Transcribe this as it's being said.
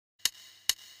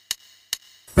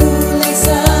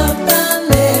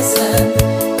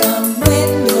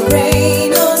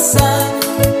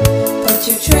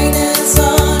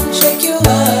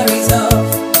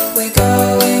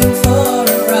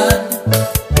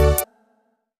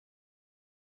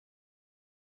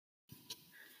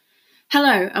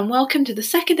Hello, and welcome to the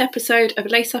second episode of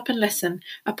Lace Up and Listen,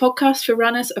 a podcast for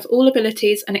runners of all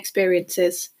abilities and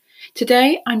experiences.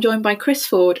 Today, I'm joined by Chris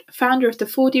Ford, founder of the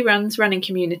Fordy Runs running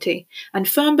community and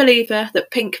firm believer that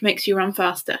pink makes you run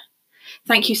faster.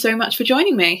 Thank you so much for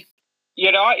joining me. You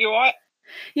all right? You all right?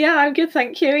 Yeah, I'm good,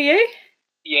 thank you. Are you?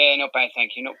 Yeah, not bad,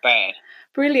 thank you. Not bad.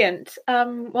 Brilliant.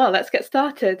 Well, let's get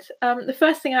started. The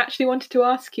first thing I actually wanted to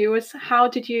ask you was, how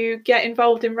did you get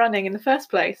involved in running in the first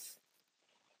place?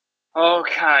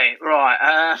 Okay,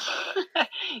 right.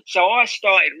 So I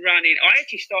started running. I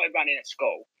actually started running at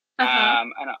school, but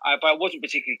I wasn't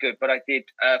particularly good. But I did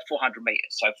 400 meters.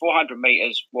 So 400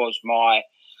 meters was my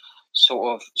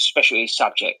sort of specialty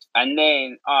subject. And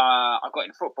then I got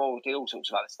into football, did all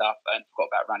sorts of other stuff, and forgot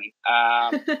about running.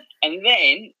 And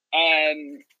then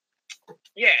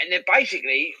and then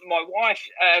basically my wife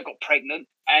got pregnant,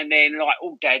 and then like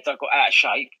all dads, I got out of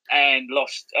shape and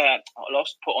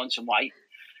put on some weight.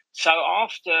 So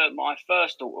after my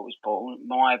first daughter was born,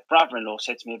 my brother-in-law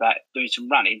said to me about doing some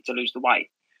running to lose the weight.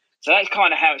 So that's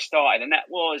kind of how it started, and that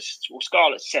was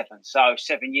Scarlett's 7. So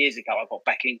 7 years ago, I got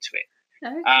back into it.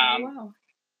 Okay, wow.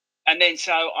 And then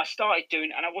so I started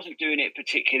doing, and I wasn't doing it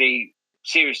particularly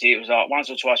seriously. It was like once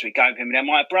or twice a week going for him. And then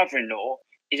my brother-in-law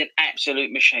is an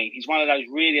absolute machine. He's one of those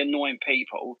really annoying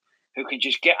people who can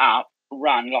just get up,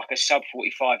 run like a sub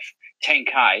 45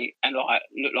 10K and like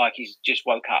look like he's just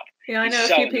woke up. Yeah, I know a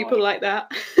few people like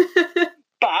that.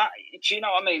 But do you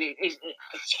know what I mean? It's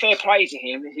fair play to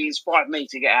him. He inspired me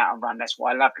to get out and run. That's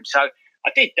why I love him. So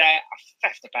I did that. I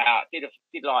faffed about. Did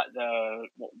like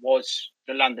what was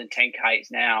the London 10K.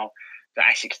 It's now the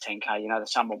Essex 10K. You know, the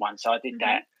summer one. So I did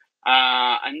that.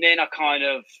 And then I kind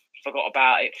of forgot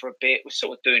about it for a bit. Was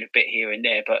sort of doing a bit here and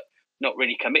there, but not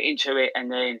really committing to it.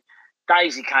 And then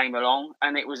Daisy came along,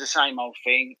 and it was the same old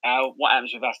thing. What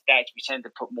happens with us dads? We tend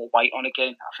to put more weight on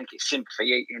again. I think it's sympathy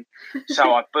eating.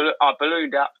 So I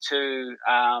ballooned up to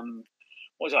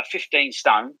 15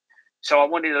 stone. So I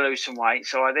wanted to lose some weight.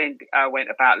 So I then went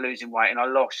about losing weight, and I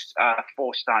lost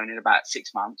 4 stone in about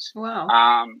 6 months.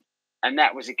 Wow. And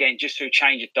that was again just through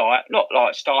change of diet, not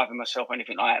like starving myself or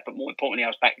anything like that, but more importantly, I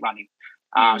was back running.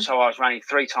 So I was running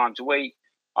 3 times a week.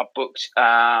 I booked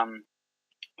like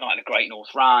the Great North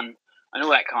Run and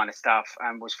all that kind of stuff,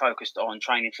 and was focused on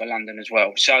training for London as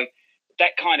well. So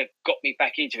that kind of got me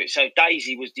back into it. So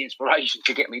Daisy was the inspiration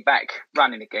to get me back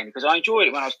running again, because I enjoyed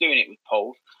it when I was doing it with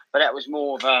Paul, but that was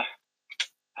more of a,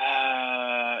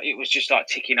 it was just like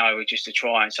ticking over just to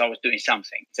try. And so I was doing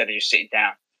something instead of just sitting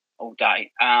down all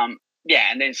day. And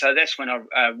then so that's when I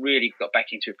really got back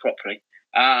into it properly.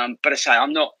 But I say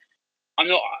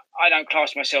I don't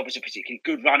class myself as a particularly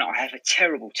good runner. I have a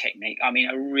terrible technique. I mean,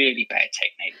 a really bad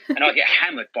technique. And I get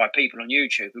hammered by people on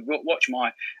YouTube who watch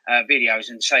my videos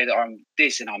and say that I'm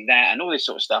this and I'm that and all this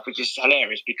sort of stuff, which is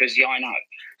hilarious because, yeah, I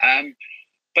know.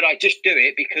 But I just do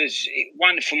it because,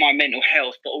 one, for my mental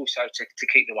health, but also to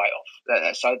keep the weight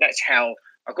off. So that's how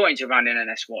I got into running, and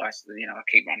that's why I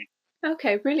keep running.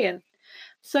 Okay, brilliant.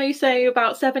 So you say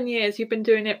about 7 years you've been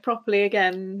doing it properly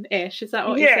again-ish, is that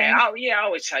what you're saying? I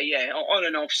would say, on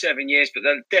and off 7 years, but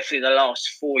definitely the last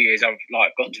 4 years I've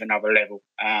like gone to another level.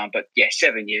 But yeah,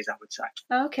 7 years I would say.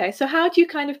 Okay, so how do you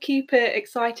kind of keep it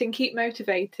exciting, keep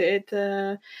motivated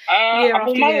year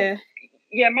after year?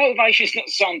 Yeah, motivation is not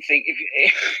something.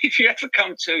 If you ever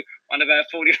come to one of our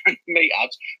 40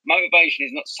 meetups, motivation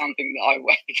is not something that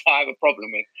I have a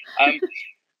problem with.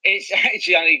 It's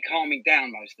actually only calming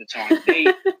down most of the time.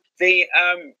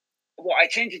 What I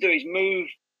tend to do is move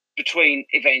between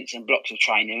events and blocks of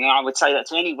training, and I would say that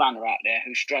to any runner out there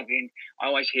who's struggling. I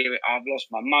always hear it: I've lost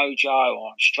my mojo, or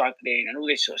I'm struggling, and all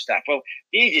this sort of stuff. Well,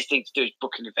 the easiest thing to do is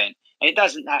book an event, and it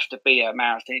doesn't have to be a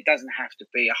marathon. It doesn't have to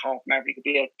be a half marathon. It could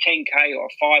be a 10K or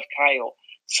a 5K or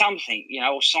something,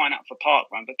 or sign up for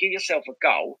parkrun. But give yourself a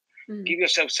goal. Give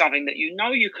yourself something that you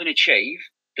know you can achieve.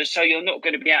 So you're not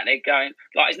going to be out there going,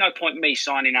 like, there's no point in me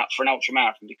signing up for an ultra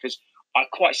marathon because I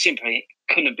quite simply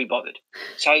couldn't be bothered.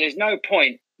 So there's no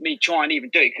point me trying to even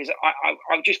do it because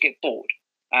I'll just get bored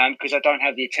because I don't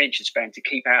have the attention span to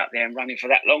keep out there and running for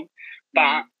that long.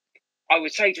 But I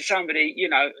would say to somebody,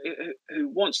 who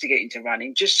wants to get into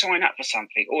running, just sign up for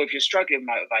something. Or if you're struggling with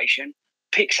motivation,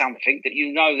 pick something that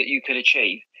you know that you could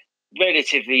achieve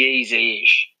relatively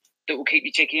easy-ish, that will keep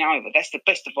you ticking over. That's the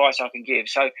best advice I can give.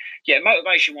 So yeah,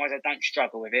 motivation wise, I don't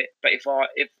struggle with it. But if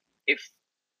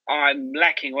I'm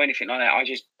lacking or anything like that, I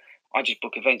just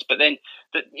book events. But then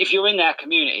if you're in our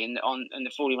community and on the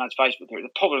Fordy Runs Facebook group,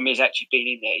 the problem is actually being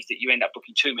in there is that you end up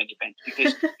booking too many events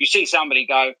because you see somebody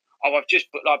go, oh, I've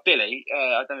just booked, like Billy.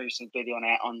 I don't know if you've seen Billy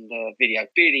on the video.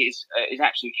 Billy is an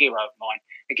absolute hero of mine.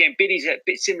 again, Billy's a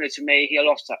bit similar to me. He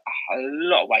lost a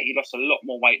lot of weight. He lost a lot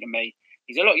more weight than me.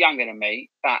 He's a lot younger than me,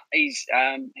 but he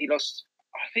lost.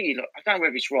 I don't know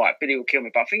whether it's right. Billy will kill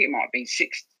me, but I think it might have been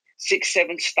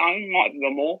 7 stone, might have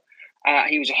been more.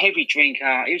 He was a heavy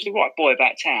drinker. He was the right boy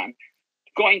about town.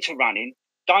 Got into running,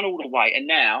 done all the weight, and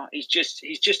now he's just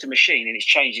a machine, and it's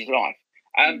changed his life.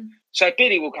 So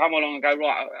Billy will come along and go,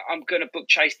 right, I'm going to book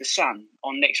Chase the Sun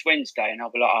on next Wednesday, and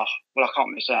I'll be like, oh, well, I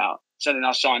can't miss out. So then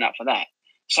I'll sign up for that.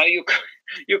 So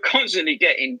you're constantly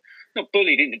getting not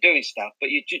bullied into doing stuff, but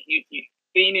you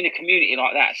being in a community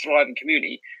like that, a thriving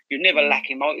community, you're never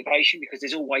lacking motivation because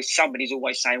somebody's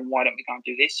always saying, why don't we go and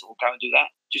do this or go and do that?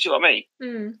 Do you see what I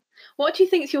mean? What do you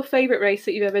think is your favourite race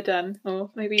that you've ever done?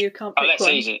 Or maybe you can't pick that's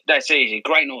one. Easy. That's easy.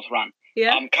 Great North Run.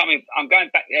 Yeah. I'm going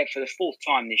back there for the 4th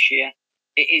time this year.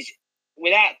 It is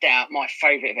without doubt my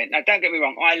favourite event. Now, don't get me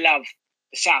wrong, I love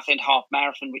the Southend Half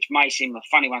Marathon, which may seem a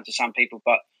funny one to some people,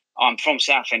 but I'm from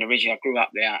Southend originally. I grew up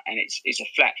there, and it's a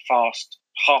flat, fast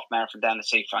half marathon down the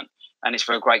seafront, and it's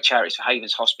for a great charity. It's for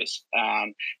Havens Hospice.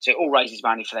 So it all raises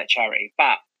money for that charity.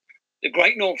 But the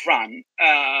Great North Run,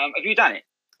 have you done it?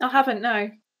 I haven't, no.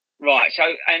 Right. So,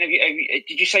 and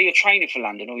did you say you're training for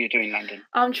London or you're doing London?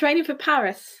 I'm training for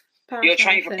Paris. You're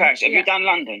training for Paris. Have you done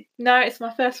London? No, it's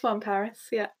my first one, Paris.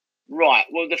 Yeah. Right.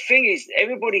 Well, the thing is,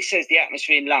 everybody says the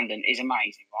atmosphere in London is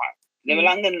amazing, right? The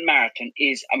London Marathon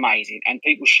is amazing, and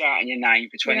people shouting your name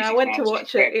for 26 miles. I went to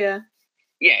watch it, yeah.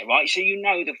 Yeah, right. So you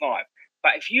know the vibe.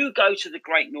 But if you go to the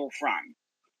Great North Run,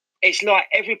 it's like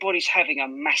everybody's having a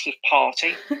massive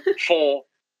party for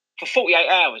 48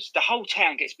 hours. The whole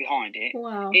town gets behind it.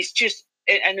 Wow. It's just,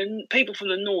 and the people from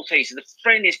the northeast are the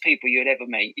friendliest people you'd ever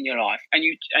meet in your life. And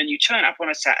you turn up on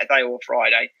a Saturday or a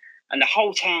Friday, and the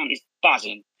whole town is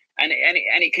buzzing. And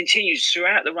it continues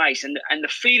throughout the race. And the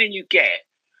feeling you get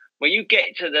when you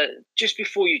get to just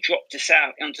before you drop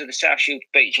onto the South Shields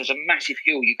Beach, there's a massive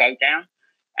hill you go down.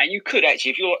 And you could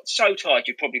actually, if you're so tired,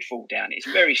 you'd probably fall down. It's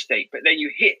very steep. But then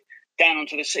you hit down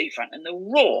onto the seafront, and the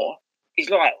roar is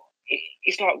like,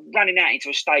 it's like running out into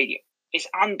a stadium. It's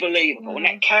unbelievable. And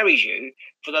that carries you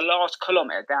for the last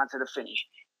kilometre down to the finish.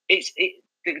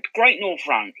 The Great North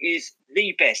Run is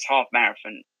the best half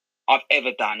marathon I've ever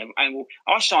done. And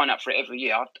I sign up for it every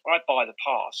year. I buy the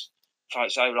pass.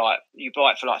 So like you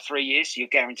buy it for like 3 years, so you're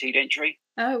guaranteed entry.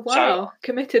 Oh, wow. So,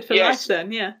 committed for life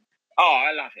then, yeah. Oh,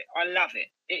 I love it.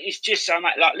 It's just so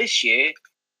much. Like this year,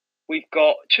 we've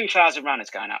got 2,000 runners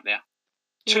going up there.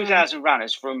 2,000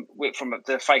 runners from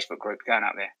the Facebook group going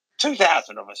up there.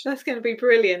 2,000 of us. That's going to be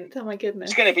brilliant. Oh, my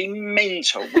goodness. It's going to be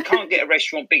mental. We can't get a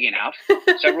restaurant big enough,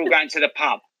 so we're all going to the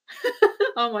pub.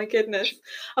 Oh, my goodness.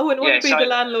 I wouldn't want to be the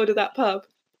landlord of that pub.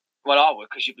 Well, I would,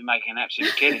 because you'd be making an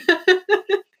absolute killing.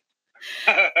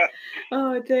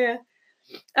 Oh, dear.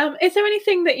 Is there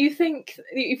anything that you think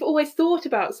you've always thought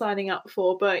about signing up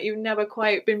for, but you've never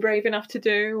quite been brave enough to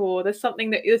do, or there's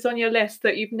something that is on your list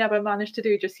that you've never managed to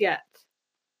do just yet?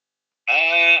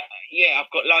 Yeah,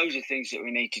 I've got loads of things that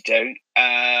we need to do.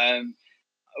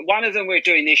 One of them we're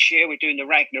doing this year. We're doing the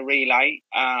Ragnar Relay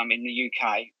in the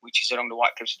UK, which is along the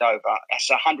White Cliffs of Dover. That's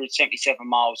 177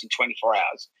 miles in 24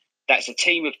 hours. That's a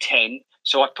team of 10.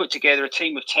 So I've put together a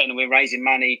team of 10, and we're raising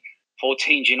money for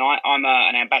Teens Unite. I'm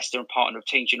an ambassador and partner of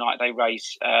Teens Unite.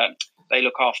 They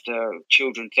look after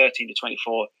children 13 to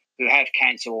 24 who have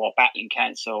cancer or are battling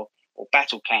cancer or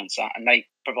battle cancer, and they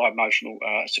provide emotional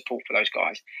support for those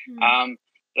guys.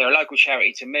 They're a local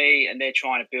charity to me, and they're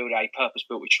trying to build a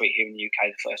purpose-built retreat here in the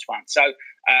UK, the first one. So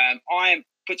I am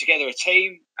put together a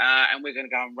team, and we're going to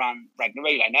go and run Ragnar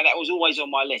Relay. Now, that was always on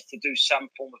my list, to do some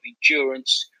form of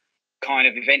endurance kind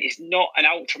of event. It's not an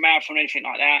ultra marathon or anything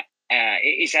like that.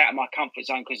 It is out of my comfort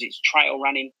zone because it's trail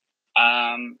running,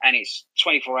 and it's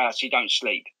 24 hours, so you don't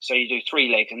sleep. So you do 3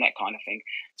 legs and that kind of thing.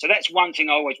 So that's one thing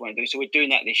I always want to do. So we're doing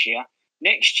that this year.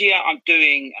 Next year, I'm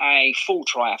doing a full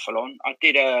triathlon. I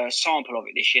did a sample of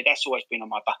it this year. That's always been on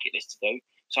my bucket list to do.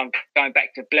 So I'm going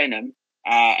back to Blenheim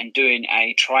and doing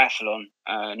a triathlon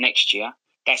next year.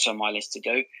 That's on my list to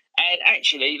do. And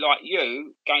actually, like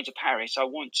you, going to Paris, I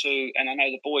want to, and I know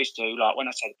the boys do, like when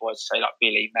I say the boys, I say like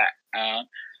Billy, Matt,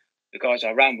 the guys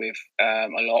I run with a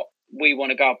lot, we want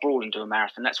to go abroad and do a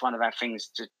marathon. That's one of our things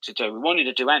to do. We wanted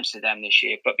to do Amsterdam this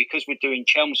year, but because we're doing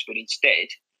Chelmsford instead,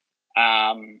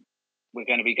 we're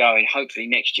going to be going hopefully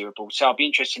next year abroad. So I'll be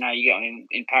interested in how you get on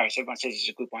in Paris. Everyone says it's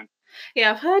a good one.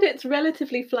 Yeah, I've heard it's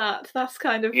relatively flat. That's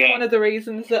kind of one of the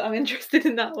reasons that I'm interested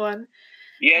in that one.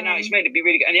 Yeah, no, it's meant to be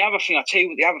really good. And the other thing, I'll tell you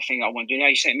what, the other thing I want to do, now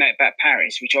you said about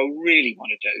Paris, which I really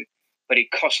want to do, but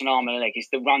it costs an arm and a leg, is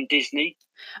the Run Disney.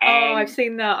 I've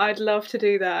seen that. I'd love to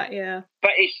do that, yeah.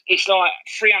 But it's like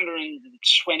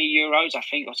 €320, I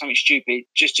think, or something stupid,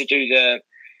 just to do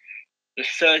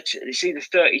it's either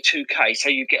 32k, so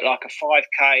you get like a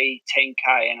 5k,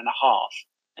 10k, and a half,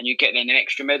 and you get then an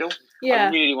extra medal. Yeah. I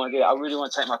really want to do it. I really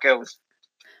want to take my girls.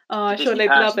 Oh, I'm sure they'd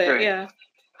love it. Yeah.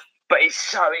 But it's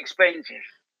so expensive.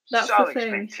 That's so the thing.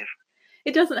 expensive.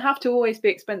 It doesn't have to always be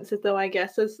expensive, though. I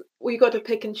guess you got to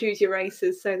pick and choose your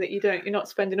races so that you're not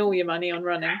spending all your money on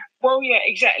running. Well, yeah,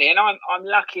 exactly. And I'm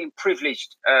lucky and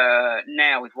privileged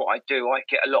now with what I do. I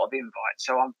get a lot of invites,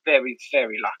 so I'm very,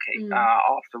 very lucky.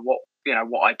 After what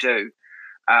I do,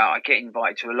 I get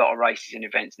invited to a lot of races and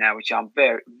events now, which I'm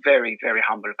very, very, very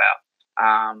humble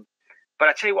about. But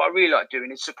I tell you what I really like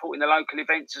doing is supporting the local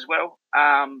events as well.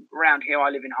 Around here, I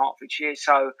live in Hertfordshire,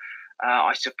 so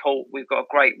I support. We've got a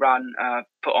great run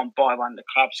put on by one of the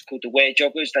clubs called the Ware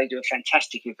Joggers. They do a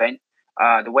fantastic event,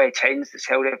 the Ware Tens, that's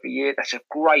held every year. That's a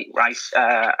great race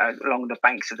along the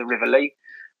banks of the River Lee,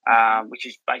 which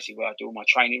is basically where I do all my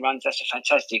training runs. That's a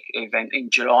fantastic event in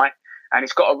July. And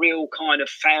it's got a real kind of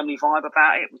family vibe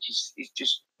about it, which is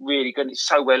just really good. It's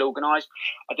so well organised.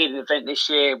 I did an event this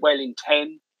year, Welling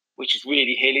 10, which is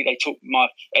really hilly.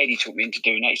 Eddie took me into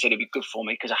doing that. He said it'd be good for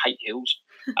me because I hate hills.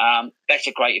 That's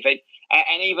a great event.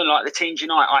 And even like the Teens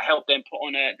Unite, I helped them put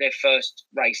on their first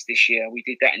race this year. We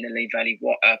did that in the Lee Valley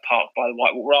Park by the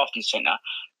Whitewall Rafting Centre.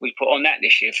 We put on that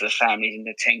this year for the families in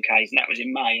the 10Ks, and that was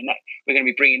in May. And we're going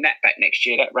to be bringing that back next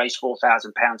year. That raised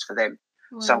 £4,000 for them.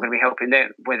 Wow. So I'm going to be helping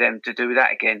them to do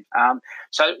that again.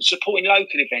 So supporting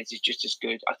local events is just as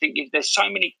good. I think there's so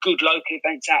many good local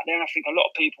events out there, and I think a lot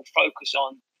of people focus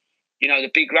on,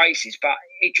 the big races, but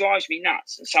it drives me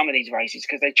nuts at some of these races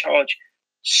because they charge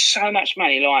so much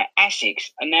money. Like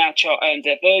ASICS are now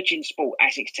the Virgin Sport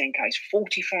ASICS 10K is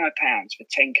 £45 for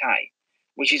 10K,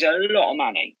 which is a lot of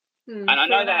money. And I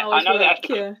know they have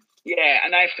to,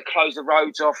 and they have to close the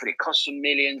roads off, and it costs them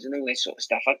millions and all this sort of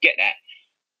stuff. I get that,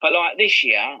 but like this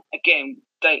year, again,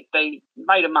 they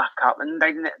made a muck up, and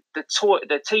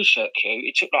the t-shirt queue.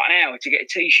 It took like an hour to get a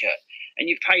t-shirt, and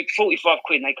you've paid 45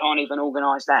 quid, and they can't even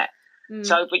organise that.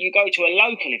 So, but you go to a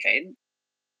local event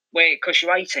where it costs you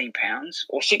 £18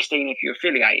 or £16 if you're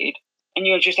affiliated, and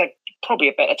you'll just have probably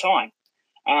a better time.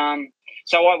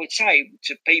 So I would say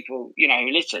to people,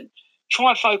 who listen,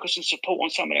 try and focus and support on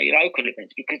some of your local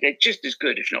events because they're just as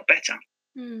good, if not better.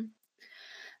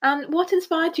 And what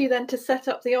inspired you then to set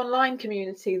up the online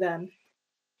community then?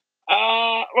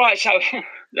 Right, so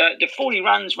the 40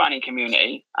 Runs running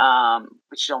community,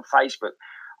 which is on Facebook,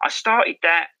 I started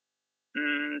that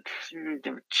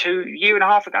 2.5 years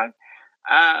ago.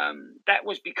 That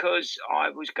was because I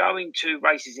was going to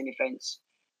races and events,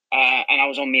 and I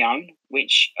was on my own,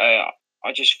 which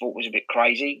I just thought was a bit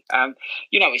crazy.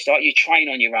 It's like you train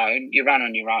on your own, you run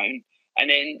on your own, and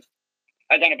then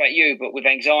I don't know about you, but with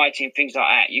anxiety and things like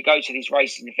that, you go to these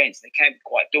races and events, they can be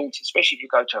quite daunting, especially if you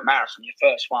go to a marathon, your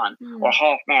first one, or a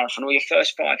half marathon, or your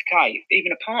first 5K,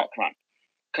 even a park run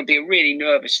can be a really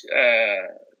nervous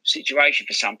situation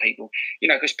for some people,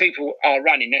 because people are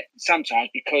running it sometimes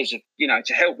because of,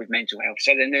 to help with mental health.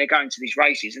 So then they're going to these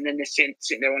races and then they're sitting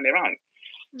there on their own.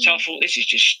 So I thought, this is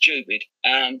just stupid.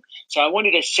 So I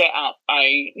wanted to set up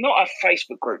not a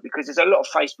Facebook group, because there's a lot of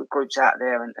Facebook groups out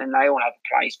there and they all have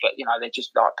a place, but, they're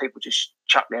just like people just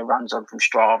chuck their runs on from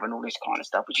Strava and all this kind of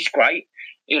stuff, which is great,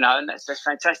 and that's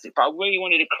fantastic. But I really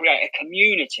wanted to create a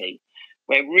community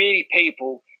where really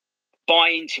people buy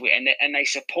into it and they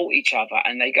support each other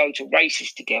and they go to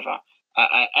races together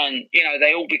and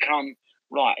they all become,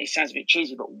 right, it sounds a bit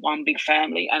cheesy, but one big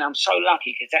family. And I'm so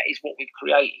lucky because that is what we've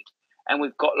created. And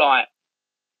we've got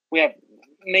we have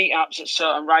meetups at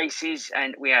certain races,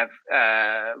 and we have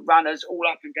runners all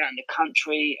up and down the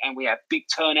country, and we have big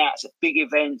turnouts at big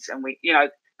events, and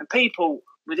and people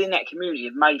within that community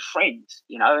have made friends,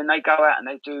 and they go out and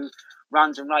they do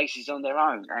runs and races on their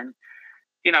own. And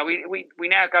we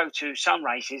now go to some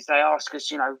races. They ask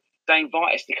us, they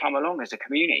invite us to come along as a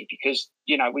community because,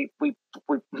 we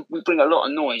bring a lot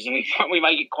of noise and we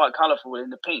make it quite colourful in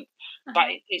the pink. But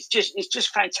it's just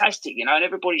fantastic, and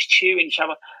everybody's cheering each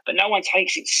other, but no one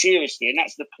takes it seriously, and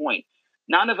that's the point.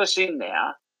 None of us in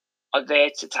there are there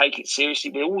to take it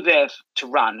seriously. We're all there to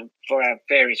run for our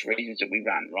various reasons that we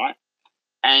run, right?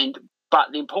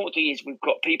 But the important thing is we've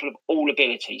got people of all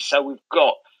abilities. So we've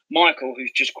got Michael,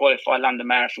 who's just qualified London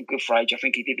Marathon, good for age. I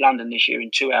think he did London this year in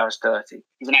 2 hours 30.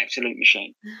 He's an absolute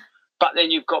machine. But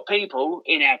then you've got people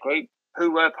in our group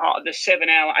who were part of the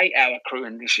 7-hour, 8-hour crew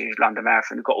in this year's London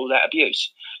Marathon who got all that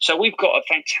abuse. So we've got a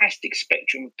fantastic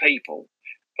spectrum of people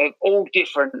of all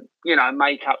different,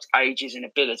 makeups, ages and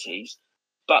abilities.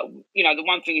 But, the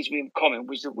one thing is we in common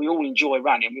was that we all enjoy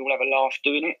running. We all have a laugh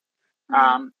doing it.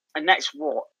 And that's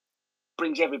what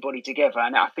brings everybody together.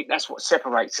 And I think that's what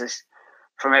separates us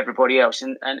from everybody else,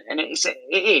 and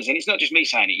it is, and it's not just me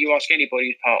saying it. You ask anybody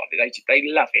who's part of it, they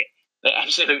love it. They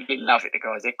absolutely love it. The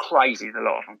guys, they're crazy. A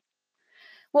lot of them.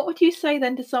 What would you say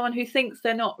then to someone who thinks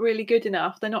they're not really good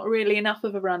enough, they're not really enough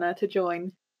of a runner to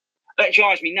join? That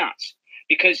drives me nuts,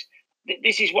 because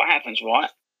this is what happens, right?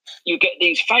 You get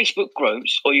these Facebook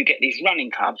groups, or you get these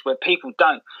running clubs where people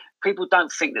don't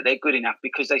think that they're good enough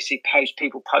because they see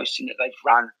people posting that they've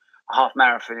run a half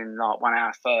marathon in like 1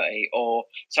 hour 30, or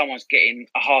someone's getting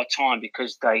a hard time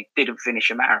because they didn't finish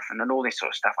a marathon, and all this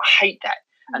sort of stuff. I hate that,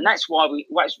 and that's why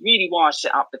that's really why I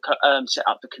set up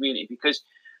the community, because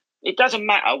it doesn't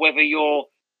matter whether you're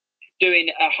doing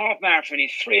a half marathon in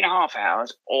 3.5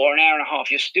 hours or an hour and a half.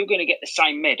 You're still going to get the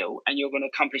same medal, and you're going to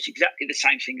accomplish exactly the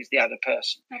same thing as the other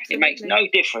person. Absolutely. It makes no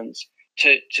difference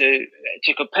to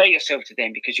compare yourself to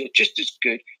them, because you're just as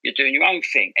good. You're doing your own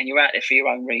thing, and you're out there for your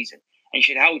own reason, and you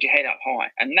should hold your head up high.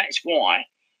 And that's why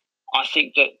I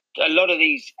think that a lot of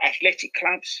these athletic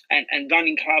clubs and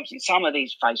running clubs and some of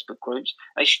these Facebook groups,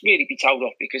 they should really be told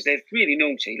off, because they're really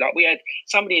naughty. Like, we had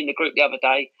somebody in the group the other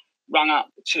day rung up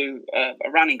to a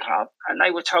running club, and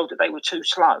they were told that they were too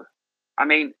slow. I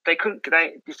mean, they couldn't.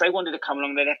 If they wanted to come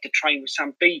along, they'd have to train with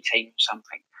some B team or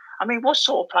something. I mean, what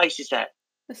sort of place is that?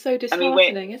 It's so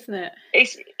disheartening, isn't it?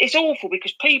 It's awful,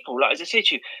 because people, like, as I said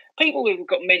to you, people who've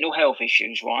got mental health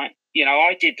issues, right? You know,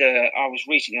 I was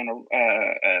recently on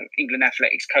a England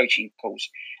Athletics coaching course,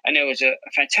 and there was a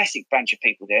fantastic bunch of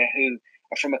people there who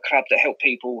are from a club that help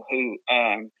people who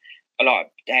are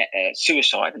like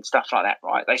suicide and stuff like that,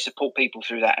 right? They support people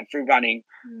through that, and through running,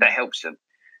 that helps them.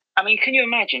 I mean, can you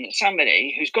imagine that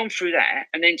somebody who's gone through that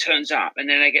and then turns up, and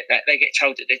then they get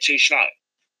told that they're too slow?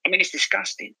 I mean, it's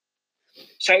disgusting.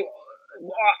 So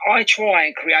I try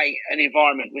and create an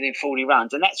environment within 40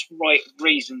 Runs, and that's the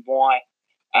reason why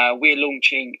we're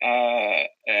launching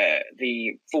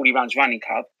the 40 Runs Running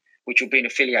Club, which will be an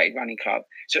affiliated running club.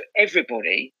 So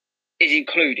everybody is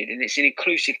included, and it's an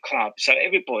inclusive club. So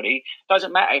everybody,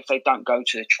 doesn't matter if they don't go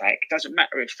to the track, doesn't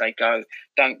matter if they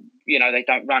they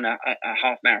don't run a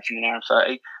half marathon in an hour and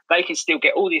 30, they can still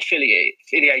get all the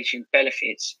affiliation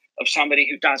benefits of somebody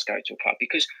who does go to a club.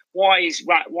 Because why is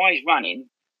running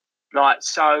like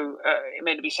so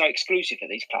meant to be so exclusive for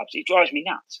these clubs? It drives me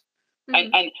nuts.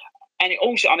 Mm-hmm. And it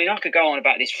also, I mean, I could go on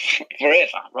about this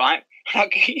forever, right?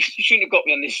 You shouldn't have got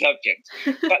me on this subject,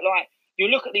 but like, you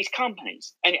look at these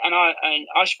companies, and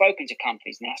I've spoken to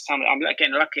companies now. I'm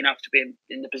again lucky enough to be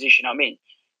in the position I'm in,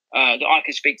 that I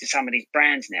can speak to some of these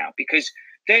brands now, because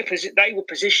they will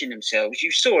position themselves.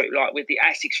 You saw it like with the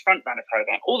ASICS Front Runner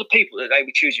program. All the people that they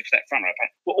were choosing for that front runner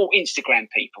program were all Instagram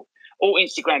people, all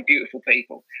Instagram beautiful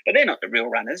people. But they're not the real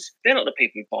runners. They're not the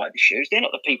people who buy the shoes. They're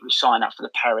not the people who sign up for the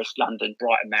Paris, London,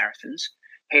 Brighton marathons,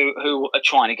 who are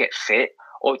trying to get fit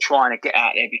or trying to get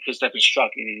out there because they've been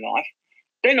struggling in life.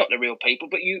 They're not the real people,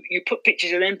 but you put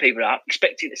pictures of them people up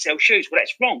expecting to sell shoes. Well,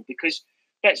 that's wrong, because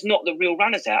that's not the real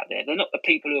runners out there. They're not the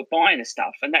people who are buying the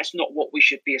stuff, and that's not what we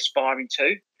should be aspiring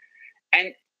to.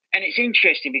 And it's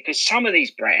interesting, because some of these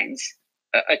brands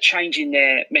are changing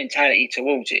their mentality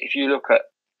towards it. If you look at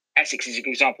ASICS as an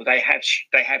example, they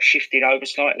have shifted over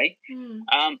slightly.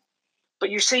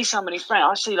 But you see some of these brands.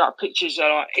 I see like pictures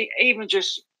of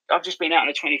I've just been out on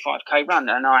a 25k run,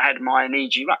 and I had my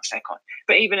Aniji rucksack on.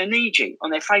 But even Aniji, on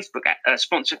their Facebook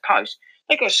sponsored post,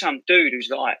 they got some dude who's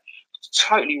like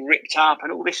totally ripped up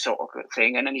and all this sort of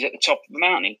thing, and then he's at the top of the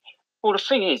mountain. Well, the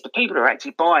thing is, the people who are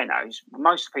actually buying those,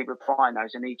 most of the people who are buying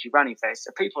those Aniji running vests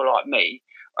are people like me,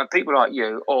 and people like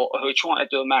you, or who are trying to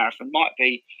do a marathon. Might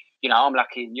be, I'm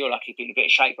lucky and you're lucky being a bit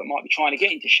of shape, but might be trying to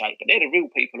get into shape. But they're the real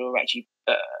people who are actually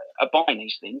are buying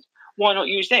these things. Why not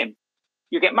use them?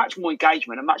 You get much more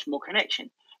engagement and much more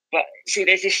connection. But see,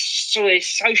 there's this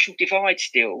social divide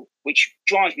still, which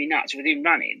drives me nuts within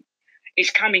running.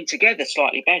 It's coming together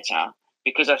slightly better,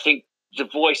 because I think the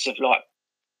voice of like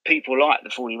people like the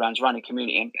 40 Runs running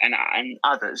community and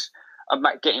others are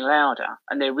getting louder,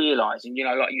 and they're realising,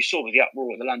 like you saw with the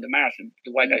uproar of the London Marathon,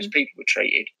 the way those people were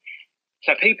treated.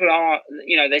 So people are,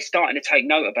 they're starting to take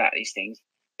note about these things.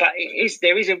 But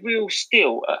there is a real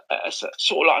still a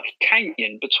sort of like a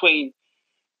canyon between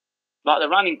like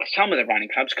some of the running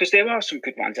clubs, because there are some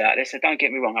good ones out there. So don't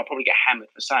get me wrong, I'll probably get hammered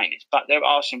for saying this, but there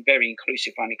are some very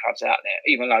inclusive running clubs out there,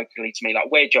 even locally to me,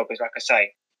 like Wear Joggers, like I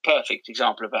say, perfect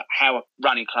example of how a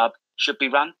running club should be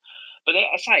run. But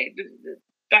I say,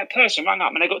 that person rang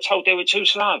up and they got told they were too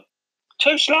slow.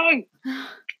 Too slow!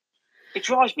 It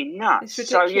drives me nuts.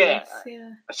 It's ridiculous. So yeah.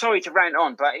 Sorry to rant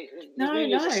on, but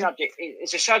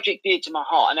it's a subject dear to my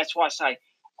heart, and that's why I say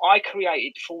I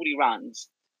created 40 Runs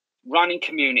running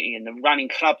community and the running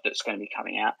club that's going to be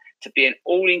coming out to be an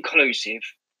all-inclusive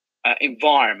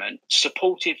environment,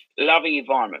 supportive, loving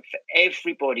environment for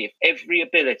everybody of every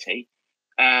ability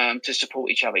to support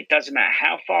each other. It doesn't matter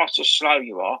how fast or slow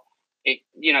you are.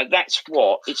 That's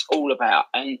what it's all about.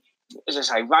 And as I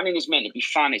say, running is meant to be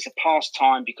fun. It's a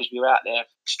pastime because we're out there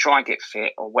to try and get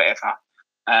fit or whatever,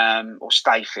 or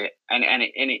stay fit. And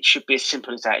it should be as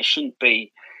simple as that. It shouldn't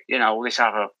be, all this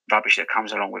other rubbish that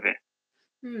comes along with it.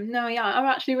 No, yeah, I'm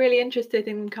actually really interested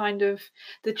in kind of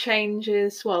the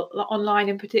changes, well, online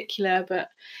in particular, but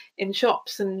in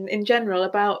shops and in general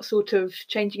about sort of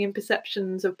changing in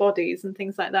perceptions of bodies and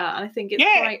things like that. And I think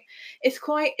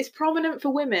it's prominent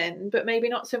for women, but maybe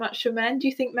not so much for men. Do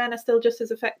you think men are still just as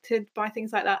affected by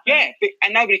things like that? Yeah,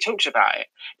 and nobody talks about it.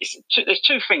 There's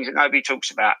two things that nobody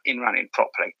talks about in running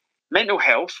properly: mental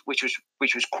health, which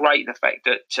was great. The fact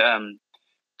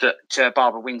that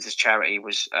Barbara Windsor's charity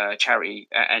was charity,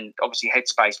 and obviously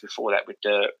Headspace before that in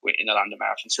the London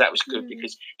Marathon. So that was good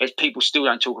because people still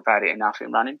don't talk about it enough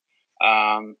in running.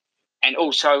 And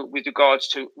also with regards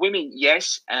to women,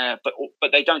 yes,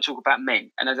 but they don't talk about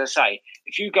men. And as I say,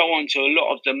 if you go on to a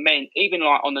lot of the men, even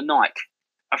like on the Nike,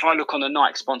 if I look on the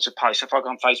Nike sponsored post, if I go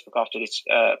on Facebook after this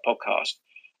podcast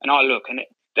and I look, and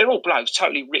they're all blokes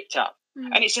totally ripped up.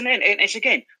 And it's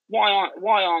again, why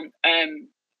aren't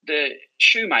the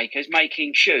shoemakers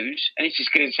making shoes, and it's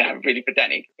just going to sound really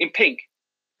pedantic, in pink,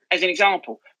 as an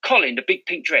example. Colin, the big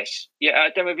pink dress. Yeah, I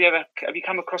don't know have you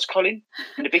come across Colin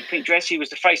in the big pink dress? He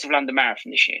was the face of London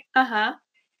Marathon this year.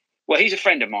 Well, he's a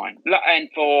friend of mine, and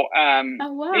for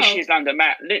this year's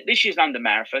London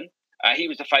Marathon, he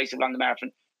was the face of London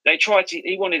Marathon.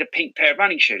 He wanted a pink pair of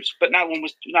running shoes, but no one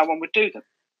would do them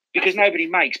because nobody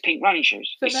makes pink running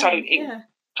shoes.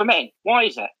 For men. Why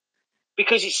is that?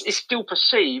 Because it's still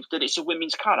perceived that it's a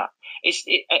women's colour.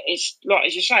 It's like,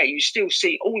 as you say, you still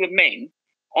see all the men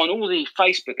on all the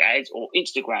Facebook ads or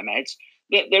Instagram ads.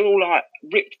 They're all like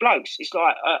ripped blokes. It's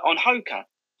like on Hoka.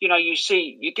 You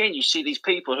see these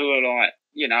people who are like,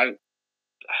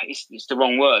 it's the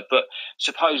wrong word, but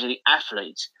supposedly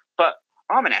athletes. But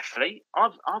I'm an athlete.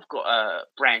 I've got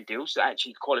brand deals that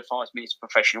actually qualifies me as a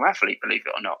professional athlete, believe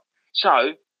it or not.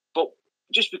 So, but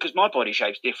just because my body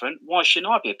shape's different, why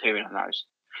shouldn't I be appearing on those?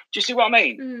 Do you see what I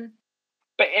mean?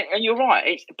 But and you're right.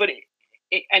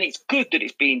 It's good that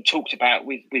it's being talked about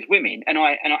with women, and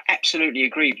I absolutely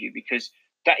agree with you because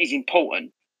that is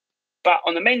important. But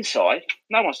on the men's side,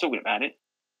 no one's talking about it.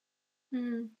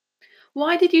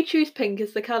 Why did you choose pink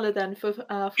as the colour then for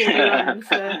 40 runs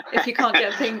if you can't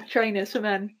get pink trainers for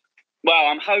men? Well,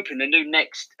 I'm hoping the new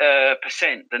next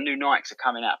percent, the new Nikes are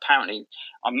coming out. Apparently,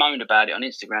 I moaned about it on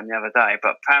Instagram the other day,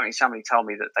 but apparently somebody told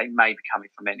me that they may be coming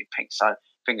from men in pink. So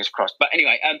fingers crossed. But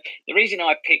anyway, the reason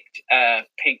I picked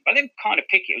pink, I didn't kind of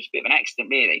pick it. It was a bit of an accident,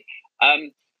 really.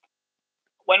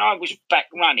 When I was back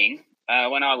running,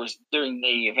 when I was doing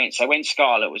the event, so when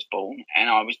Scarlett was born and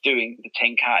I was doing the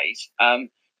 10Ks,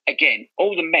 again,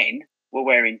 all the men were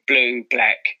wearing blue,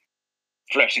 black,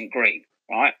 fluorescent green,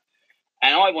 right?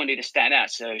 And I wanted to stand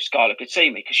out so Scarlett could see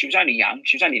me because she was only young.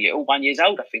 She was only little, 1 year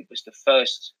old, I think, was the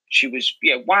first. She was,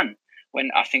 one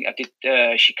when I think I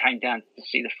did. She came down to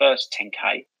see the first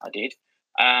 10K I did.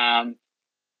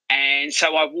 And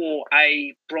so I wore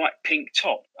a bright pink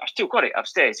top. I've still got it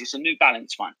upstairs. It's a New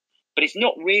Balance one. But it's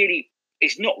not really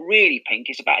pink.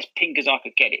 It's about as pink as I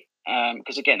could get it.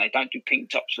 Because, again, they don't do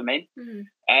pink tops for men.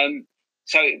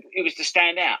 So it was to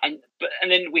stand out. And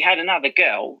then we had another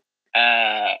girl,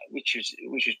 which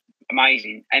was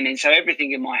amazing. And then so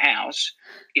everything in my house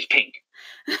is pink.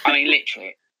 I mean,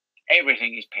 literally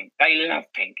everything is pink. They love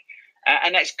pink,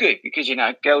 and that's good because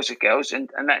girls are girls, and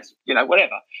that's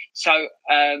whatever. So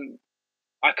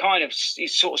I kind of it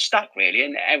sort of stuck really,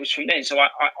 and it was from then. So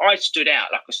I stood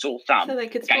out like a sore thumb. So they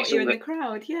could spot you in the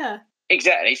crowd, yeah.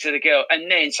 Exactly. So the girl,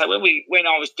 and then so when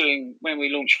we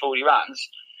launched 40 runs.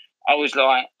 I was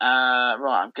like,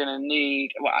 right, I'm going to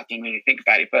need... Well, I didn't really think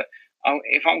about it, but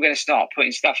if I'm going to start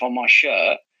putting stuff on my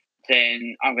shirt,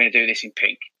 then I'm going to do this in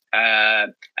pink.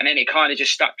 And then it kind of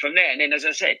just stuck from there. And then, as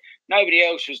I said, nobody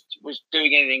else was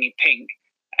doing anything in pink.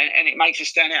 And it makes us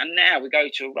stand out. And now we go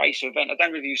to a race or event. I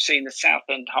don't know if you've seen the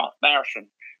Southend Half Marathon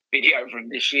video from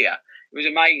this year. It was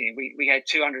amazing. We had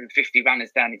 250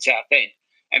 runners down in Southend.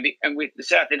 And with the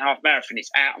Southend Half Marathon, it's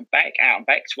out and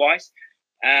back twice.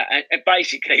 And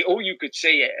basically, all you could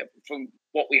see from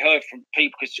what we heard from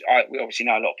people, because we obviously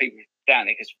know a lot of people down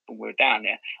there because when we were down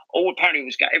there,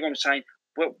 everyone was saying,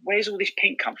 well, where's all this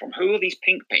pink come from? Who are these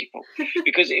pink people?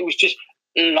 Because it was just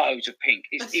loads of pink.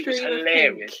 It was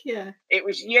hilarious. Yeah. It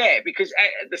was, because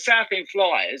the Southend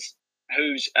Flyers,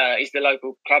 who's is the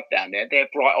local club down there, they're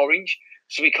bright orange.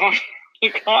 So we kind we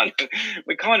kind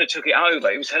of took it over.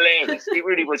 It was hilarious. It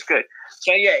really was good.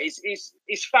 So yeah,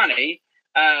 it's funny.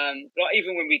 Like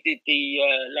even when we did the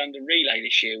London Relay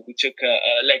this year, we took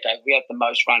a leg day. We had the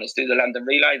most runners do the London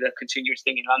Relay, the continuous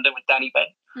thing in London with Danny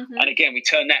Ben, and again we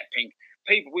turned that pink.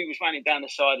 We was running down the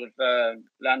side of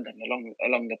London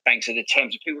along the banks of the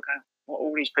Thames, and people were going, "What are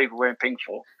all these people wearing pink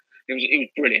for?" It was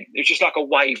brilliant. It was just like a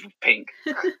wave of pink.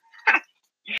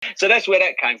 So that's where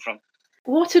that came from.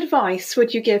 What advice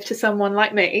would you give to someone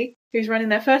like me who's running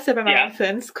their first ever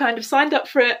marathons, kind of signed up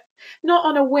for it, not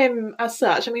on a whim as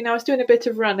such? I mean, I was doing a bit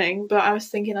of running, but I was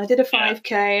thinking I did a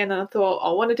 5K and then I thought,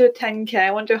 I want to do a 10K,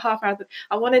 I want to do a half marathon.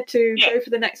 I wanted to go for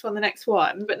the next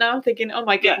one. But now I'm thinking, oh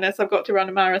my goodness, I've got to run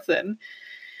a marathon.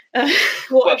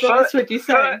 What advice would you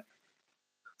say?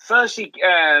 Firstly,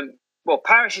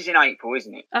 Paris is in April,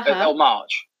 isn't it? Or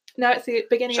March? No, it's the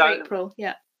beginning of April,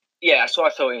 yeah. Yeah, that's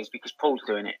what I thought it is because Paul's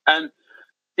doing it.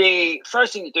 The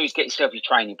first thing to do is get yourself your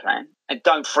training plan and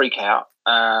don't freak out.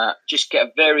 Just get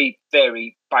a very,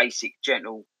 very basic,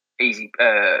 gentle, easy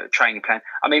training plan.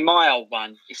 I mean, my old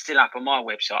one is still up on my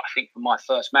website, I think, for my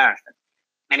first marathon.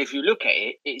 And if you look at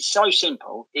it, it's so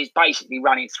simple. It's basically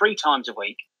running 3 times a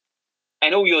week.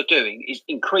 And all you're doing is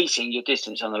increasing your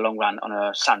distance on the long run on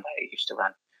a Sunday I used to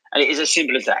run. And it is as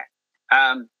simple as that.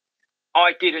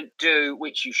 I didn't do,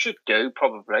 which you should do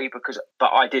probably, but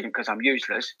I didn't because I'm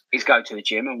useless, is go to the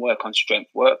gym and work on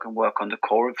strength work and work on the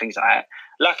core and things like that.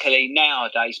 Luckily,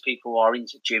 nowadays, people are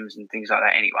into gyms and things like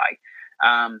that anyway.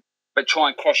 But try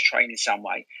and cross-train in some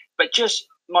way. But just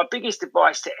my biggest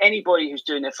advice to anybody who's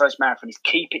doing their first marathon is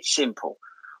keep it simple.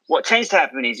 What tends to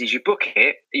happen is you book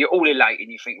it, you're all elated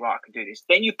and you think, right, I can do this.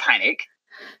 Then you panic.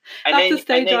 And that's the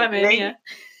stage I'm in, yeah.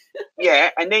 Yeah,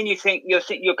 and then you're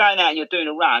going out and you're doing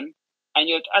a run. And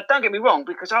don't get me wrong,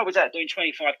 because I was out doing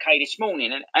 25K this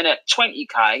morning, and at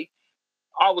 20K,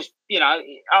 I was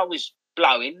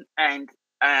blowing, and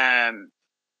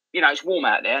it's warm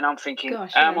out there, and I'm thinking,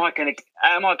 am I going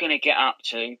to get up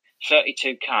to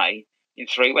 32K in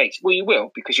 3 weeks? Well, you will,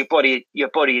 because your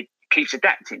body keeps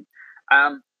adapting.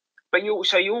 But you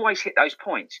always hit those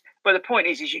points. But the point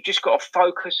is you just got to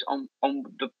focus on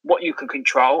what you can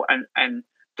control and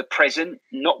the present,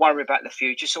 not worry about the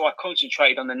future. So I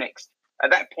concentrated on the next. At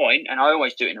that point, and I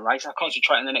always do it in a race, I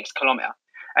concentrate on the next kilometre.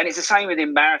 And it's the same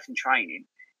within marathon training,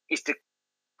 is to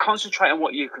concentrate on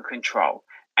what you can control.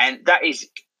 And that is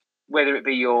whether it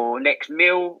be your next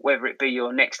meal, whether it be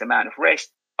your next amount of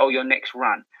rest or your next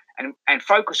run. And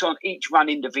focus on each run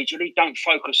individually. Don't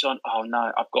focus on, oh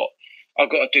no, I've got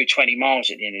to do 20 miles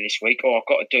at the end of this week, or I've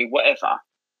got to do whatever.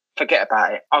 Forget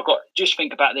about it. Just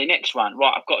think about the next one.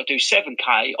 Right, I've got to do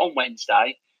 7K on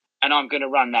Wednesday, and I'm going to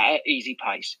run that at easy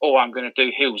pace, or I'm going to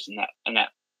do hills in that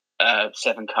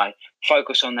 7K.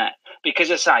 Focus on that,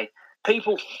 because as I say,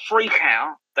 people freak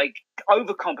out. They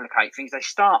overcomplicate things. They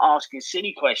start asking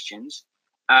silly questions,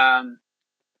 and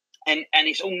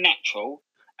it's all natural.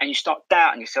 And you start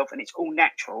doubting yourself, and it's all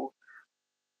natural.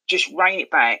 Just rein it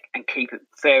back and keep it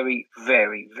very,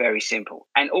 very, very simple.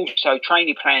 And also,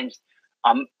 training plans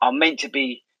are meant to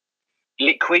be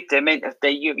liquid. You're meant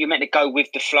to go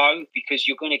with the flow, because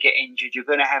you're going to get injured, you're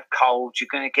going to have colds, you're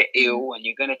going to get ill, and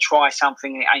you're going to try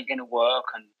something that ain't going to work,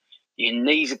 and your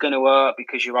knees are going to hurt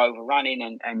because you're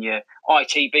overrunning, and your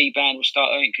ITB band will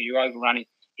start hurting because you're overrunning.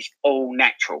 It's all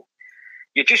natural.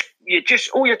 You're just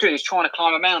all you're doing is trying to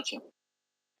climb a mountain.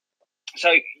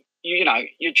 So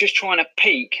you're just trying to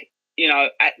peak,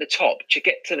 at the top. To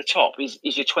get to the top is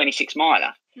your 26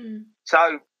 miler.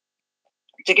 So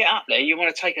to get up there, you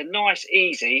want to take a nice,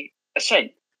 easy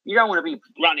ascent. You don't want to be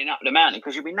running up the mountain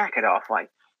because you'll be knackered halfway.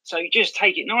 So you just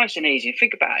take it nice and easy and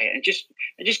think about it, and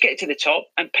just get to the top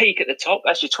and peak at the top.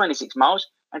 That's your 26 miles,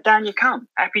 and down you come.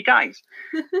 Happy days.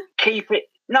 Keep it.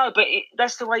 No, but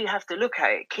that's the way you have to look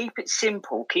at it. Keep it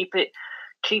simple. Keep it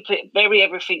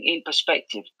everything in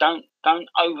perspective. Don't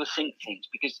overthink things,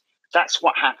 because that's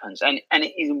what happens, and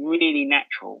it is really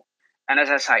natural. And as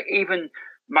I say, even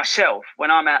myself,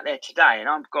 when I'm out there today and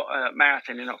I've got a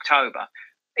marathon in October,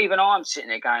 even I'm sitting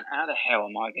there going, how the hell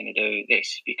am I going to do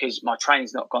this? Because my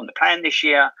training's not gone to plan this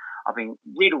year. I've been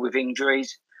riddled with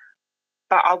injuries,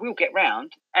 but I will get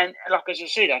round. And like as I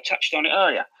said, I touched on it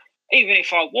earlier, even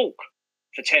if I walk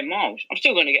for 10 miles, I'm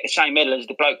still going to get the same medal as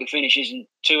the bloke who finishes in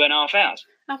 2.5 hours.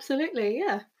 Absolutely,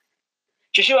 yeah.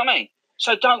 Do you see what I mean?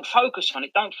 So don't focus on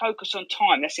it. Don't focus on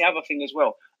time. That's the other thing as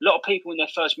well. A lot of people in their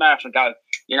first marathon go,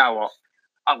 you know what,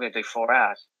 I'm going to do 4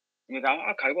 hours. And you go,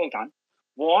 okay, well done.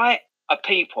 Why are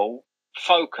people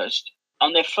focused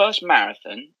on their first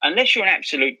marathon, unless you're an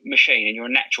absolute machine and you're a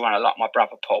natural runner like my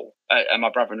brother Paul, and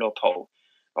my brother-in-law Paul,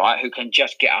 right, who can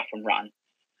just get up and run.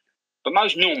 But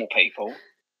most normal people,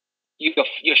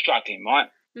 you're struggling, right?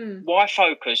 Mm. Why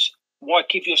focus? Why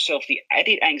give yourself the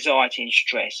added anxiety and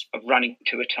stress of running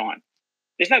to a time?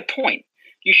 There's no point.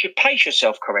 You should pace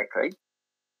yourself correctly,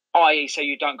 i.e., so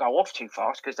you don't go off too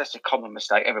fast, because that's a common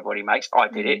mistake everybody makes. I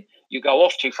did it. You go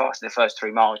off too fast in the first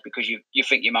 3 miles because you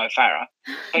think you're Mo Farah,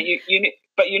 but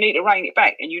you need to rein it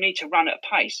back, and you need to run at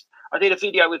a pace. I did a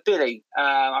video with Billy.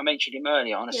 I mentioned him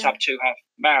earlier on a sub 2 half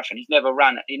marathon. He never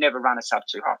ran a sub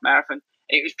 2 half marathon.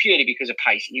 It was purely because of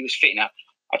pace, and he was fitting up.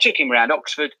 I took him around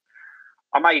Oxford.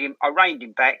 I reined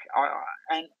him back,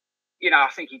 and I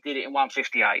think he did it in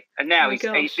 1:58. And now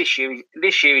this year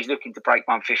he's looking to break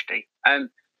 1:50.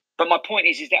 But my point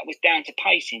is that was down to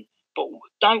pacing. But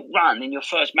don't run in your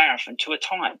first marathon to a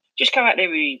time. Just go out there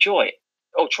and enjoy it,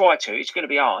 or try to. It's going to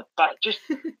be hard, but just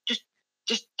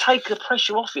take the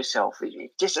pressure off yourself.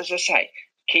 Just as I say,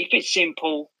 keep it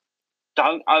simple.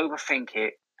 Don't overthink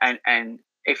it. And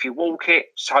if you walk it,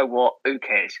 so what? Who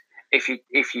cares? If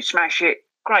you smash it,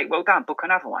 great, well done. Book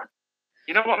another one.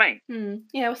 You know what I mean?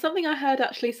 Yeah, well, something I heard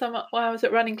actually while I was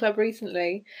at Running Club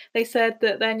recently. They said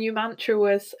that their new mantra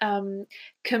was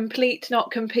complete,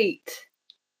 not compete.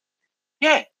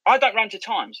 Yeah, I don't run to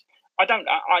times. I've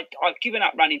given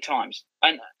up running times,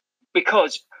 and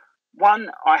because one,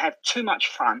 I have too much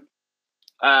fun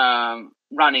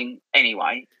running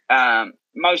anyway.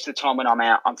 Most of the time when I'm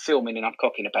out, I'm filming and I'm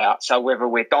cocking about. So whether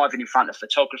we're diving in front of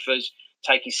photographers,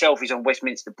 taking selfies on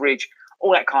Westminster Bridge,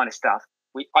 all that kind of stuff,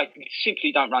 I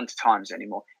simply don't run to times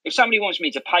anymore. If somebody wants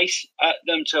me to pace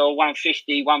them to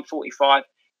 1:50, 1:45,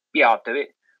 yeah, I'll do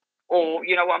it. Or,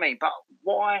 you know what I mean? But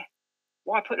why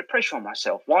put the pressure on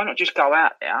myself? Why not just go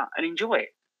out there and enjoy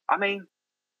it? I mean,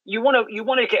 you want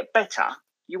to get better,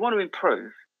 you want to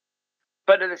improve,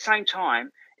 but at the same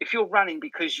time, if you're running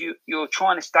because you're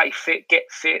trying to stay fit, get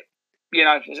fit,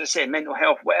 as I said, mental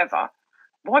health, whatever,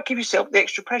 why give yourself the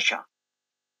extra pressure?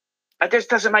 It just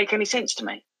doesn't make any sense to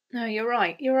me. No, you're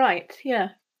right. Yeah,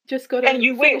 just got to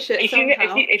finish it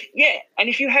somehow. And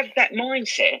if you have that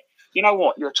mindset, you know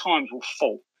what, your times will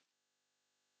fall.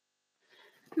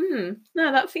 No,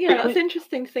 that's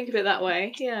interesting to think of it that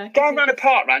way. Yeah. Go and run a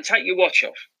park run, take your watch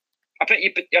off. I bet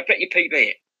you PB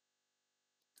it.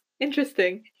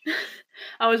 Interesting.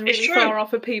 I was really far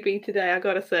off a PB today, I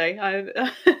gotta say.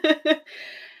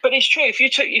 But it's true. If you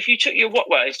took your watch,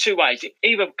 well, there's two ways.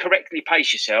 Either correctly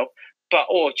pace yourself,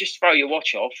 or just throw your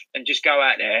watch off and just go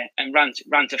out there and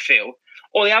run to feel.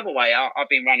 Or the other way, I've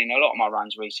been running a lot of my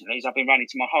runs recently, is I've been running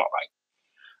to my heart rate.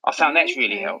 I found that's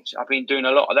really helped. I've been doing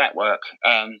a lot of that work,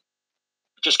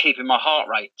 just keeping my heart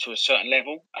rate to a certain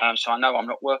level, so I know I'm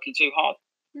not working too hard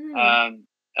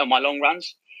on my long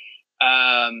runs,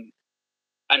 and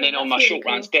then on my short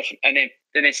runs, definitely,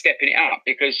 and then stepping it up,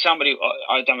 because somebody,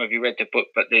 I don't know if you read the book,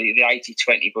 but the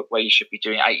 80-20 book, where you should be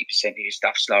doing 80% of your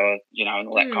stuff slower, and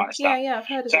all that kind of stuff. Yeah, I've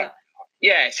heard of that.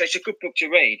 Yeah, so it's a good book to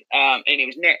read, and it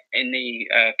was Net in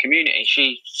the community.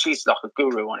 She's like a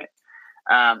guru on it.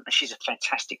 She's a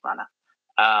fantastic runner.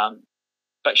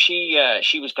 But she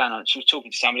was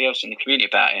talking to somebody else in the community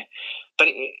about it. But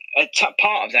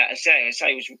part of that, I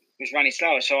say, was running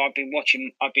slower. So I've been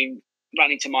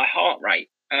running to my heart rate.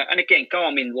 And again,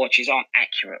 Garmin watches aren't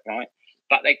accurate, right?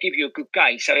 But they give you a good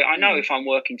gauge. So I know if I'm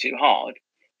working too hard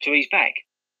to ease back.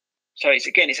 So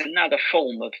it's another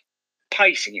form of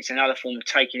pacing. It's another form of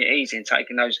taking it easy and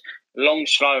taking those long,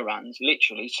 slow runs,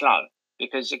 literally slow.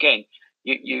 Because again,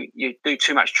 you do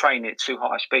too much training at too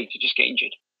high a speed, you just get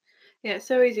injured. Yeah, it's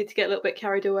so easy to get a little bit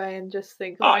carried away and just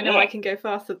think, I know I can go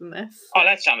faster than this. Oh,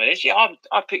 that's some of this. Yeah,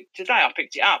 I picked it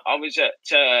up. I was at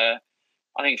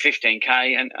I think 15k,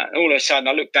 and all of a sudden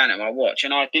I looked down at my watch,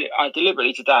 and I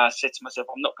deliberately today I said to myself,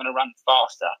 I'm not going to run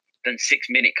faster than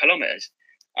 6-minute kilometres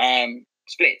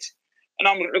splits. And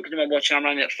I'm looking at my watch and I'm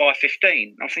running at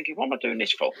 5:15. I'm thinking, what am I doing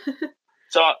this for?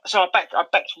 So I backed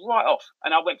right off,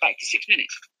 and I went back to 6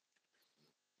 minutes.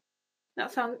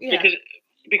 That sounds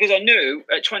because I knew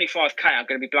at 25k I'm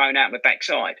going to be blown out my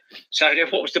backside. So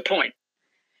what was the point?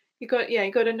 You got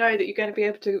to know that you're going to be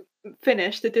able to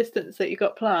finish the distance that you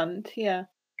got planned. Yeah.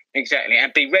 Exactly,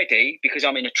 and be ready, because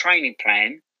I'm in a training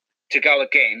plan to go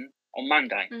again on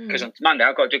Monday. Because on Monday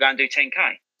I've got to go and do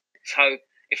 10k. So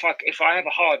if I have a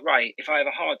hard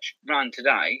run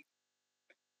today,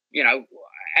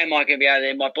 am I going to be able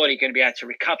to? My body going to be able to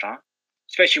recover,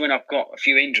 especially when I've got a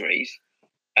few injuries,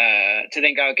 to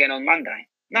then go again on Monday?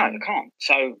 No, I can't.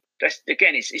 So that's,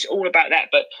 again, it's all about that.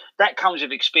 But that comes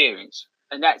with experience,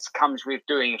 and that comes with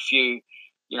doing a few,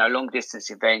 long distance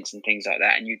events and things like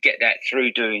that. And you get that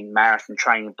through doing marathon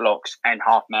training blocks and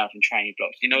half marathon training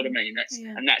blocks. You know what I mean?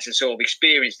 And that's a sort of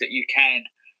experience that you can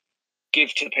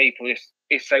give to people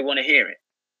if they want to hear it.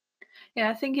 Yeah,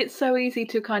 I think it's so easy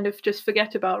to kind of just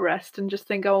forget about rest and just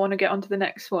think, oh, I want to get on to the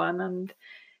next one, and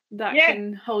that Yeah,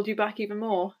 can hold you back even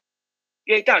more.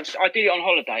 yeah, it does. I did it on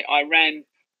holiday. I ran.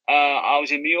 I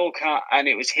was in Mallorca and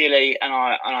it was hilly, and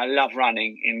I love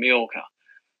running in Mallorca.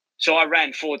 So I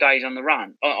ran 4 days on the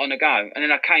run, on the go, and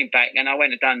then I came back and I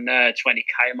went and done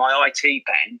 20k. My IT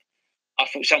band, I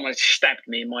thought someone had stabbed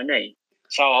me in my knee.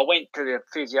 So I went to the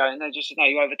physio and they just said, "No,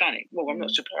 you overdone it." Well, I'm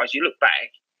not surprised. You look back,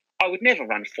 I would never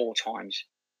run 4 times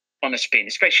on a spin,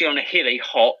 especially on a hilly,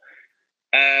 hot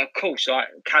course like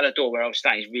Calador, where I was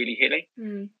staying, is really hilly.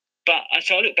 But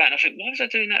so I look back and I think, what was I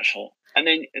doing that for? And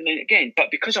then again,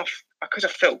 but because I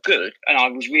felt good and I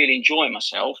was really enjoying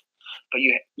myself. But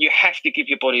you have to give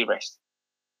your body a rest.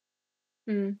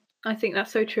 I think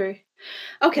that's so true.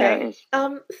 Okay,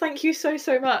 thank you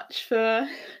so much for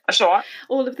That's all right.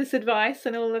 all of this advice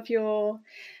and all of your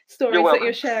stories that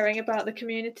you're sharing about the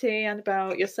community and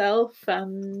about yourself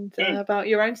and about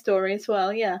your own story as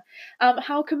well. Yeah.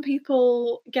 How can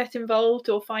people get involved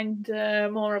or find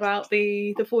more about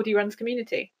the 4D Runs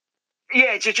community?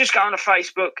 Yeah, so just go on to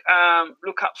Facebook,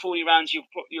 look up 4D Runs.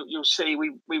 You'll see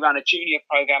we run a junior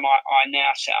program. I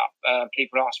now set up.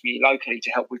 People ask me locally to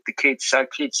help with the kids. So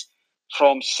kids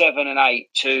from 7 and 8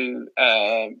 to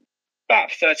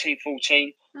about 13,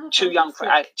 14. Too young for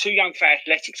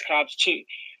athletics clubs.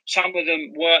 Some of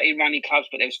them were in running clubs,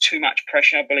 but there was too much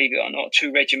pressure, believe it or not,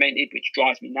 too regimented, which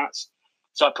drives me nuts.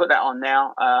 So I put that on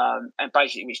now, and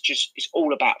basically it's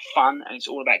all about fun, and it's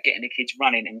all about getting the kids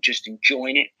running and just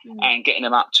enjoying it and getting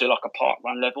them up to like a park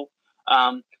run level.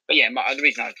 But yeah, the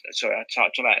reason I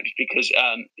touched on that is because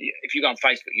if you go on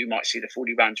Facebook, you might see the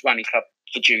 4D Runs Running Club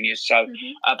for juniors. So,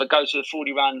 but go to the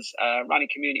 4D Runs running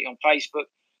community on Facebook.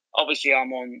 Obviously,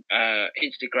 I'm on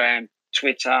Instagram,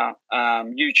 Twitter,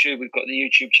 YouTube. We've got the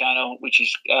YouTube channel, which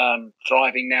is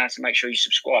thriving now. So make sure you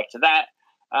subscribe to that.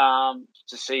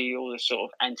 To see all the sort of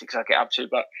antics I get up to.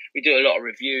 But we do a lot of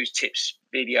reviews, tips,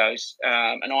 videos,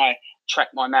 and I track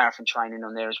my marathon training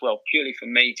on there as well, purely for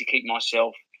me to keep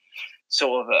myself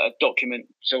sort of a document,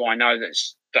 so I know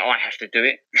that I have to do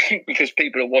it because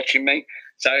people are watching me.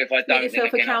 So if I don't, make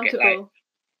yourself accountable.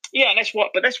 Yeah, and that's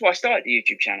why I started the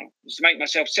YouTube channel, was to make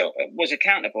myself was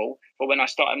accountable for when I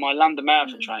started my London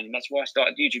Marathon training. That's why I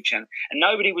started the YouTube channel, and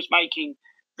nobody was making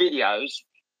videos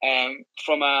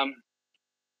from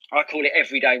I call it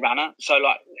everyday runner. So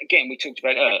like, again, we talked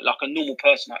about like a normal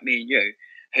person like me and you,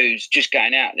 who's just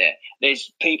going out there. There's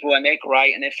people, and they're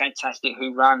great and they're fantastic,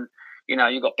 who run,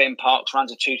 you've got Ben Parks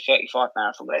runs a 2:35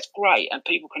 marathon. That's great. And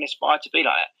people can aspire to be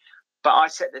like that. But I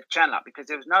set the channel up because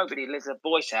there's a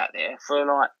voice out there for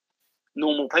like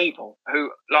normal people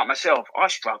who, like myself, I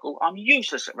struggle. I'm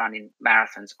useless at running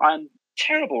marathons. I'm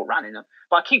terrible at running them,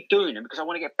 but I keep doing them because I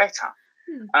want to get better.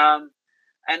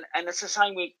 And it's the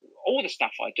same with all the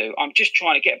stuff I do. I'm just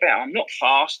trying to get better. I'm not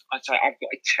fast. I'd say I've got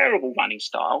a terrible running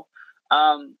style.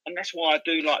 And that's why I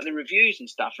do like the reviews and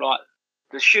stuff, like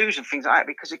the shoes and things like that,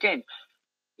 because again,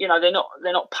 they're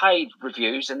not paid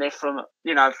reviews, and they're from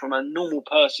a normal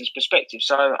person's perspective.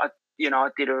 So I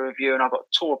did a review and I got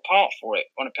tore apart for it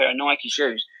on a pair of Nike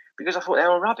shoes because I thought they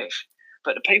were rubbish.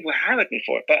 But the people hammered me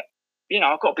for it. But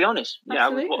I've got to be honest.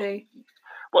 Absolutely.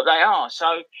 What they are.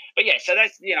 So, but yeah, so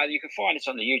that's, you can find us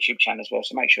on the YouTube channel as well.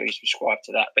 So make sure you subscribe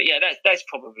to that. But yeah, that's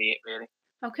probably it, really.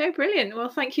 Okay, brilliant. Well,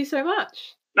 thank you so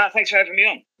much. No, thanks for having me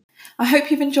on. I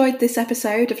hope you've enjoyed this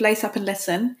episode of Lace Up and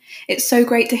Listen. It's so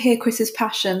great to hear Chris's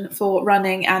passion for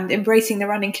running and embracing the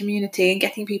running community and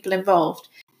getting people involved.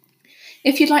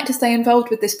 If you'd like to stay involved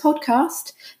with this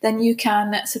podcast, then you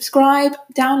can subscribe,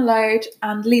 download,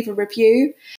 and leave a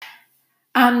review.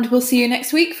 And we'll see you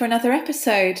next week for another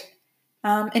episode.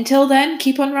 Until then,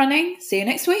 keep on running. See you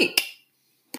next week.